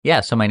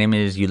Yeah, so my name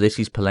is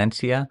Ulysses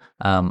Palencia.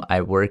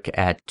 I work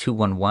at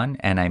 211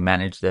 and I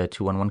manage the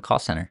 211 call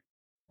center.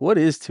 What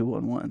is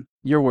 211?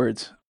 Your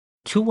words.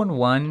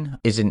 211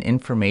 is an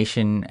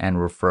information and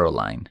referral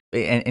line,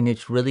 and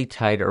it's really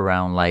tied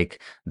around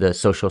like the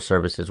social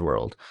services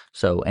world.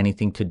 So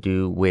anything to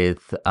do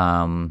with,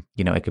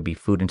 it could be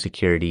food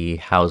insecurity,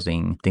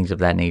 housing, things of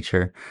that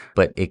nature,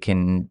 but it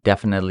can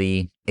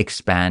definitely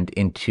expand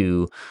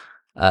into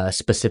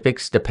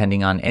specifics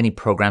depending on any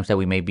programs that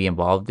we may be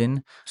involved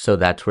in. So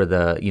that's where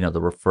the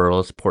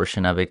referrals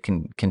portion of it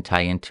can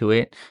tie into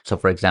it. So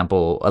for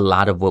example, a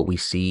lot of what we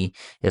see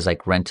is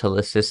like rental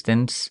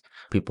assistance.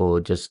 People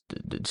just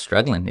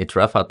struggling. It's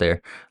rough out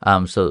there.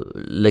 So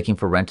looking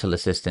for rental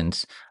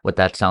assistance, what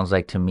that sounds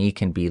like to me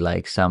can be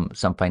like some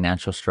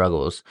financial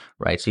struggles,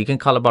 right? So you can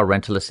call about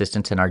rental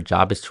assistance, and our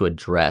job is to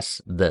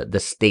address the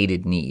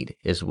stated need,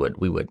 is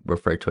what we would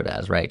refer to it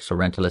as, right? So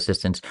rental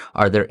assistance,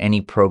 are there any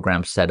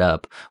programs set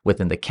up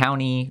within the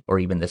county or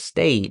even the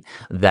state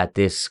that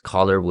this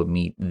caller would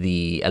meet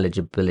the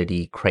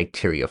eligibility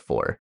criteria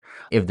for?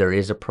 If there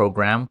is a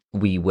program,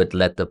 we would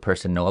let the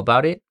person know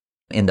about it.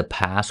 In the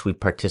past, we've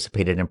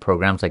participated in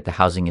programs like the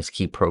Housing is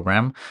Key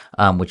program,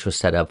 which was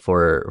set up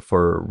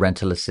for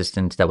rental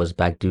assistance that was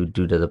back due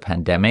to the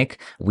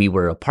pandemic. We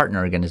were a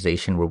partner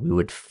organization where we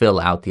would fill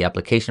out the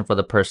application for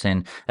the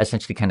person,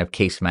 essentially kind of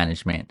case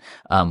management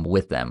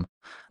with them.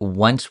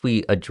 Once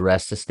we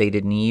address the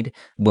stated need,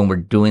 when we're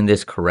doing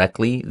this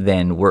correctly,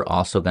 then we're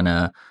also going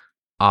to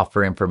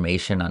offer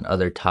information on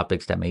other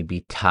topics that may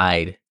be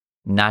tied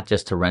not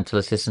just to rental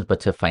assistance, but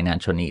to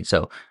financial needs.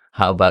 So,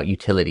 how about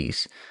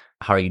utilities?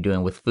 How are you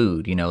doing with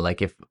food?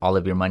 Like if all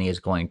of your money is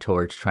going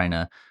towards trying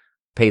to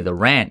pay the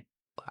rent,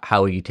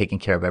 how are you taking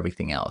care of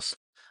everything else?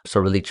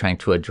 So, really trying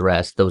to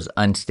address those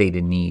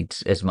unstated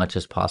needs as much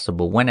as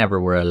possible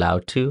whenever we're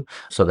allowed to,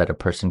 so that a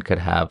person could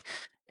have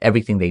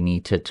everything they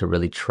need to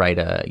really try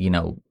to,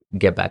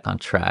 get back on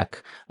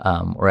track,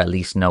 or at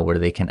least know where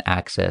they can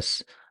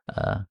access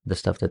the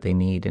stuff that they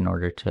need in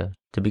order to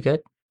be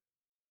good.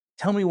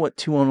 Tell me what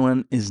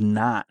 211 is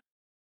not.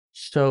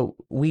 So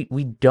we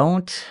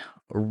don't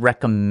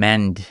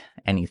recommend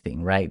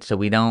anything, right? So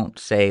we don't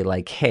say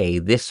like, hey,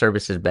 this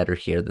service is better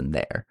here than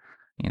there.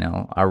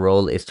 Our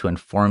role is to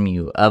inform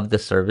you of the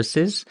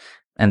services,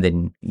 and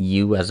then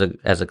you as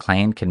a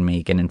client can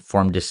make an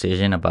informed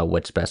decision about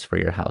what's best for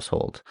your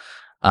household.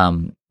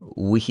 We're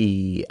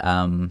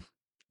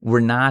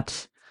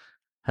not,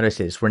 how do I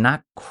say this? We're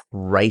not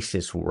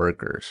crisis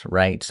workers,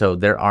 right? So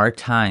there are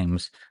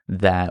times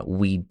that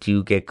we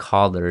do get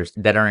callers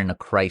that are in a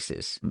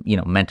crisis,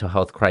 mental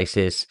health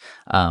crisis,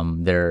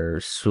 their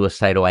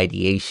suicidal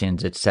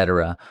ideations,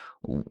 etc.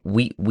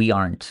 We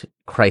aren't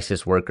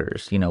crisis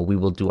workers. We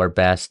will do our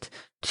best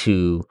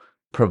to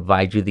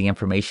provide you the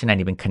information and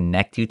even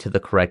connect you to the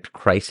correct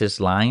crisis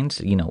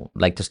lines,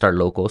 like to start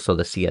local. So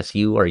the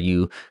CSU, are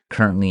you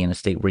currently in a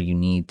state where you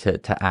need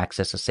to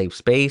access a safe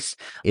space?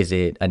 Is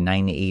it a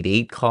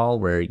 988 call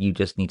where you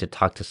just need to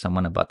talk to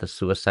someone about the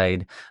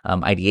suicide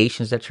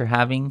ideations that you're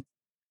having?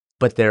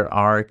 But there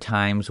are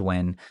times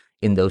when,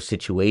 in those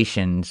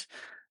situations,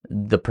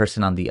 the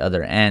person on the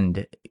other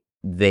end,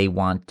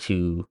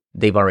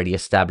 they've already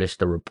established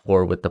the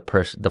rapport with the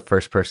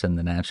first person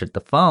that answered the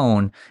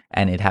phone,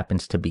 and it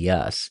happens to be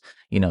us.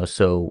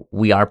 So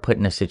we are put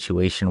in a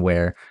situation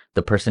where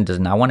the person does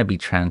not want to be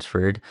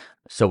transferred.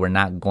 So we're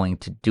not going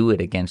to do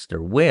it against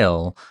their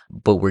will,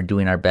 but we're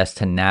doing our best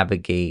to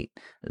navigate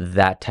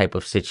that type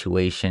of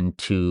situation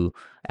to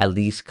at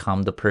least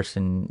calm the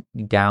person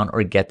down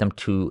or get them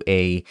to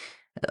a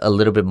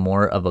little bit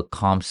more of a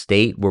calm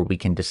state where we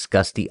can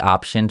discuss the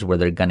options where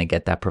they're going to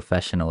get that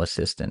professional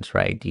assistance,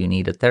 right? Do you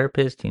need a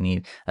therapist? Do you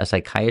need a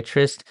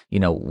psychiatrist?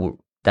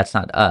 That's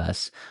not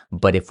us.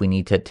 But if we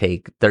need to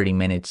take 30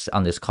 minutes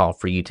on this call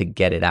for you to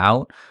get it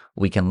out,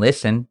 we can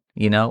listen,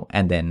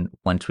 and then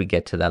once we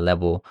get to that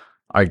level,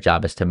 our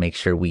job is to make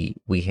sure we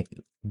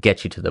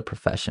get you to the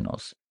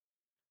professionals.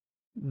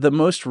 The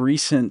most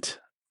recent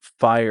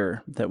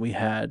fire that we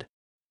had,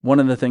 one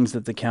of the things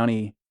that the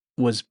county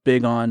was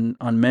big on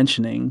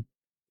mentioning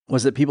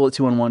was that people at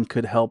 211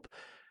 could help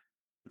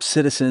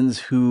citizens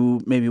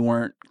who maybe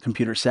weren't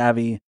computer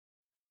savvy.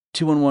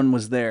 211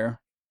 was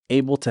there,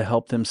 able to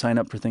help them sign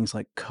up for things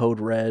like Code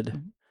Red.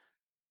 Mhm.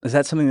 Is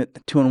that something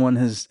that 211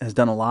 has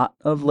done a lot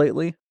of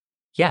lately?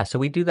 Yeah, so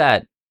we do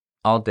that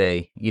all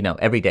day,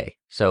 every day.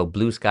 So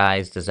blue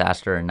skies,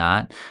 disaster or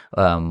not,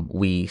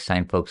 we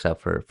sign folks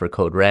up for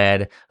Code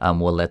Red.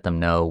 We'll let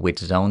them know which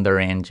zone they're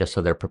in just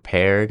so they're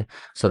prepared.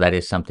 So that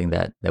is something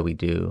that we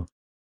do.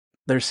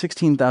 There's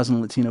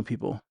 16,000 Latino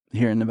people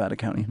here in Nevada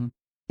County. hmm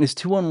Is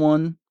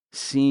 211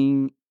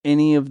 seeing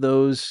any of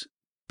those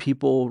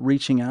people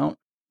reaching out?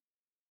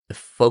 If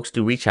folks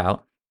do reach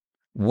out,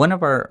 one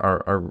of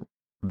our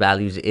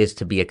values is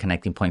to be a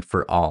connecting point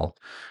for all,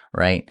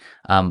 right?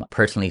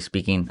 Personally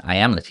speaking, I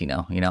am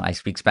Latino, I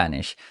speak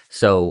Spanish.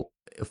 So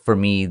for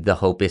me, the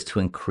hope is to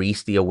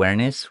increase the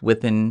awareness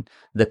within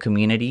the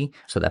community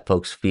so that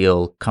folks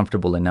feel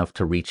comfortable enough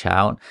to reach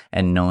out,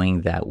 and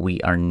knowing that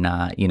we are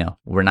not,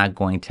 we're not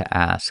going to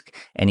ask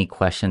any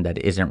question that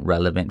isn't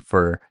relevant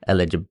for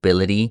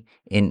eligibility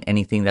in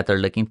anything that they're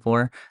looking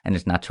for, and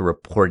it's not to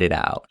report it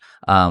out.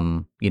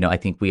 I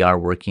think we are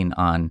working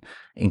on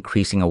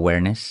increasing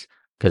awareness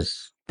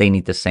because they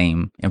need the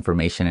same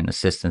information and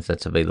assistance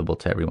that's available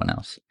to everyone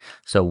else.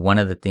 So one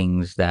of the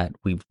things that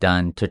we've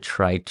done to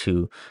try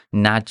to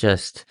not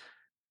just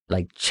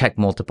like check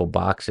multiple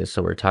boxes.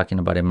 So we're talking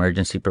about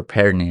emergency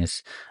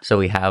preparedness. So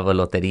we have a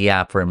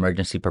loteria for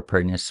emergency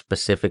preparedness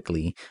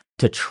specifically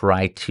to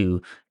try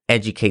to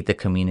educate the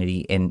community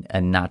in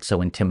a not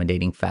so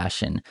intimidating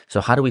fashion.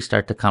 So how do we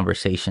start the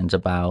conversations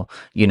about,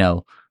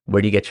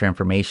 where do you get your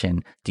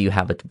information? Do you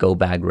have a go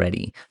bag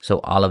ready? So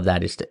all of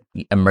that is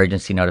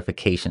emergency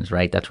notifications,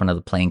 right? That's one of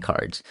the playing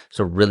cards.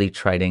 So really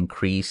try to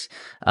increase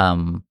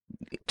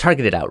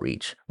targeted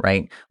outreach,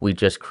 right? We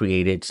just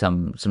created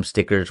some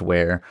stickers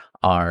where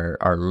our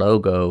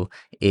logo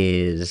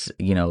is,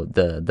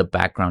 the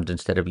background,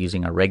 instead of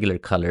using our regular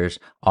colors,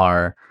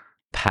 are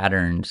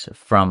patterns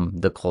from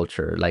the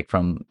culture, like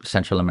from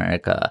Central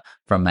America,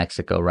 from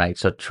Mexico, right?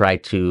 So try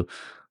to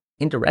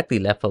indirectly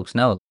let folks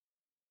know.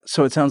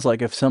 So it sounds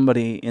like if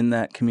somebody in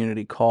that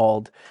community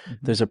called,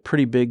 there's a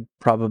pretty big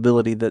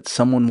probability that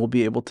someone will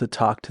be able to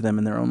talk to them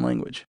in their own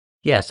language.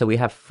 Yeah, so we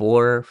have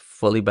 4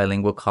 fully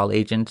bilingual call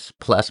agents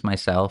plus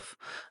myself.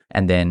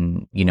 And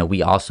then,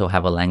 we also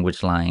have a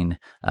language line,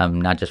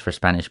 not just for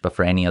Spanish, but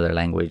for any other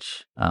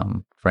language,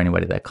 for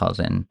anybody that calls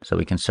in, so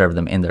we can serve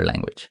them in their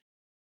language.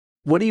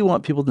 What do you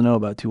want people to know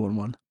about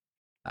 211?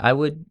 I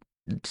would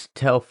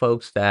tell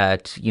folks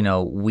that,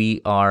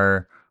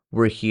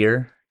 we're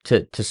here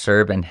to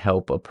serve and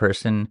help a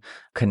person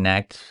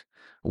connect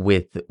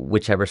with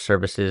whichever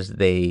services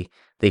they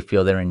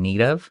feel they're in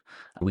need of.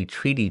 We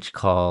treat each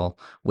call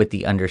with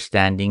the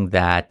understanding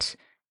that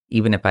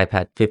even if I've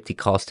had 50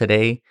 calls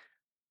today,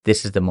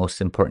 this is the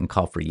most important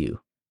call for you.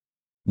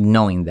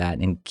 Knowing that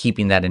and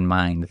keeping that in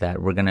mind,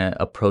 that we're going to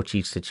approach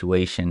each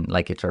situation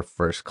like it's our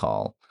first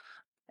call.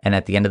 And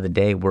at the end of the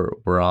day,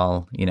 we're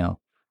all,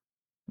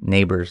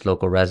 neighbors,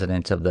 local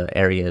residents of the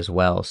area as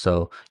well.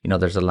 So,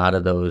 there's a lot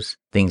of those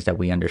things that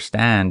we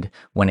understand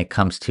when it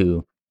comes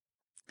to,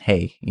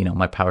 hey,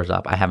 my power's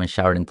up. I haven't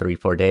showered in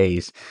 3-4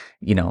 days.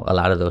 A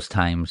lot of those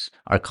times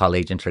our call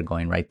agents are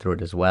going right through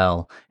it as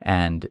well.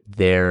 And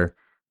they're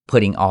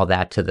putting all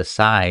that to the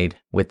side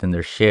within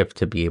their shift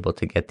to be able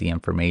to get the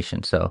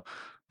information. So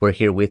we're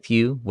here with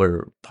you.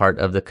 We're part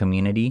of the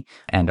community.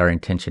 And our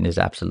intention is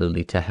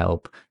absolutely to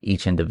help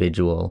each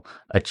individual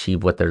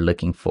achieve what they're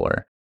looking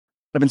for.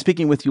 I've been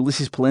speaking with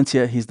Ulysses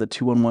Palencia. He's the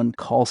 211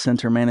 call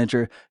center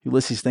manager.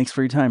 Ulysses, thanks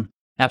for your time.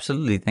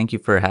 Absolutely. Thank you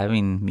for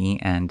having me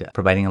and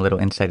providing a little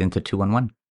insight into 211.